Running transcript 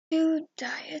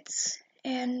diets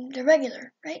and the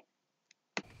regular, right?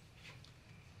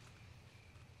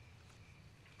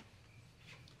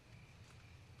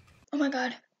 Oh my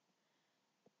god.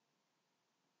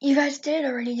 You guys did it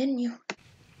already, didn't you?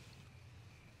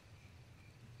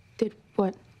 Did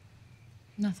what?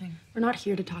 Nothing. We're not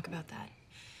here to talk about that.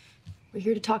 We're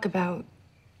here to talk about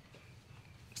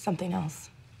something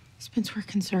else. Spence, we're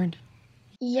concerned.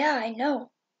 Yeah, I know.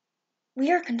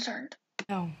 We are concerned.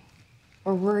 No,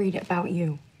 we're worried about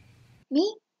you.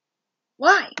 Me?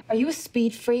 Why? Are you a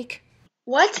speed freak?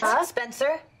 What?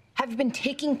 Spencer? Have you been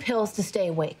taking pills to stay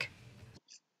awake?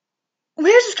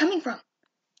 Where's this coming from?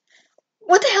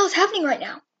 What the hell is happening right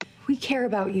now? We care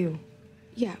about you.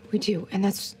 Yeah, we do, and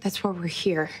that's why we're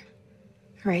here.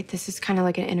 All right, this is kind of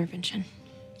like an intervention.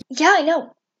 Yeah, I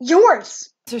know.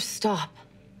 Yours! So stop.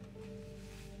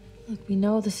 Look, we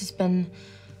know this has been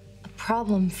a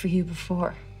problem for you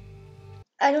before.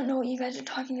 I don't know what you guys are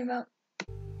talking about.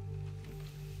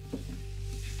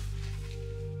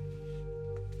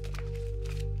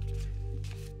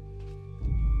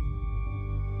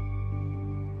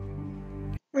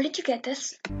 Where did you get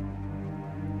this?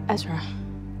 Ezra.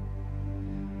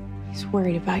 He's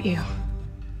worried about you.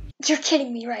 You're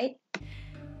kidding me, right?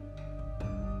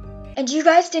 And you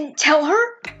guys didn't tell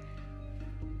her?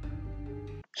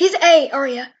 He's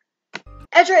Arya.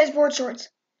 Ezra is board shorts.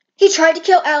 He tried to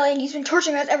kill Allie and he's been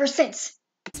torturing us ever since.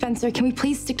 Spencer, can we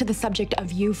please stick to the subject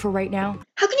of you for right now?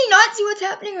 How can you not see what's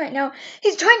happening right now?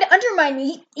 He's trying to undermine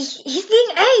me. He's being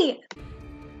A.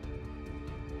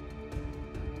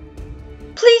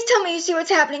 Please tell me you see what's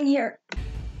happening here.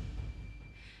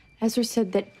 Ezra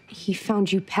said that he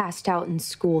found you passed out in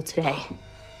school today.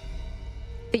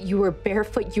 That you were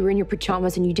barefoot, you were in your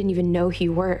pajamas, and you didn't even know who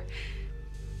you were.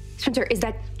 Spencer, is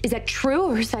that true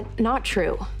or is that not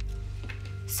true?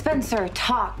 Spencer,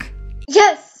 talk.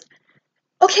 Yes.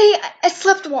 Okay, I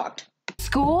slept-walked.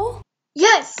 School?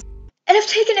 Yes. And I've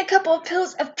taken a couple of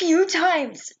pills a few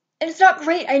times. And it's not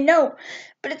great, I know.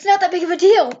 But it's not that big of a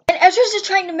deal. And Ezra's just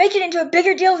trying to make it into a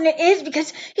bigger deal than it is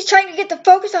because he's trying to get the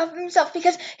focus off of himself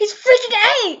because he's freaking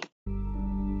A!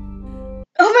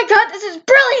 Oh my god, this is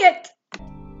brilliant!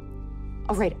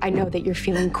 All right, I know that you're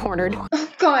feeling cornered. Oh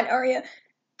god, Arya.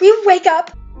 Will you wake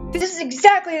up? This is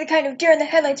exactly the kind of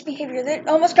deer-in-the-headlights behavior that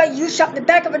almost got you shot in the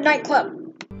back of a nightclub.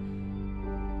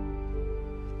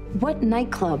 What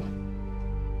nightclub?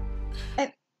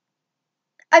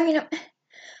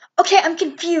 Okay, I'm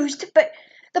confused, but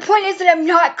the point is that I'm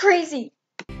not crazy.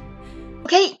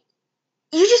 Okay?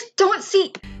 You just don't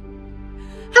see.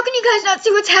 How can you guys not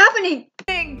see what's happening?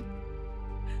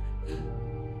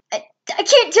 I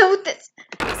can't deal with this.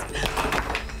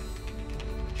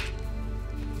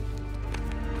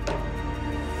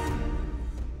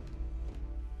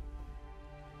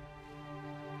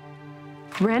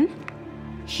 Ren?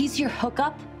 He's your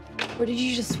hookup? Or did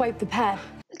you just swipe the pad?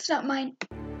 It's not mine.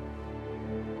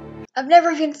 I've never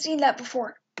even seen that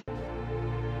before.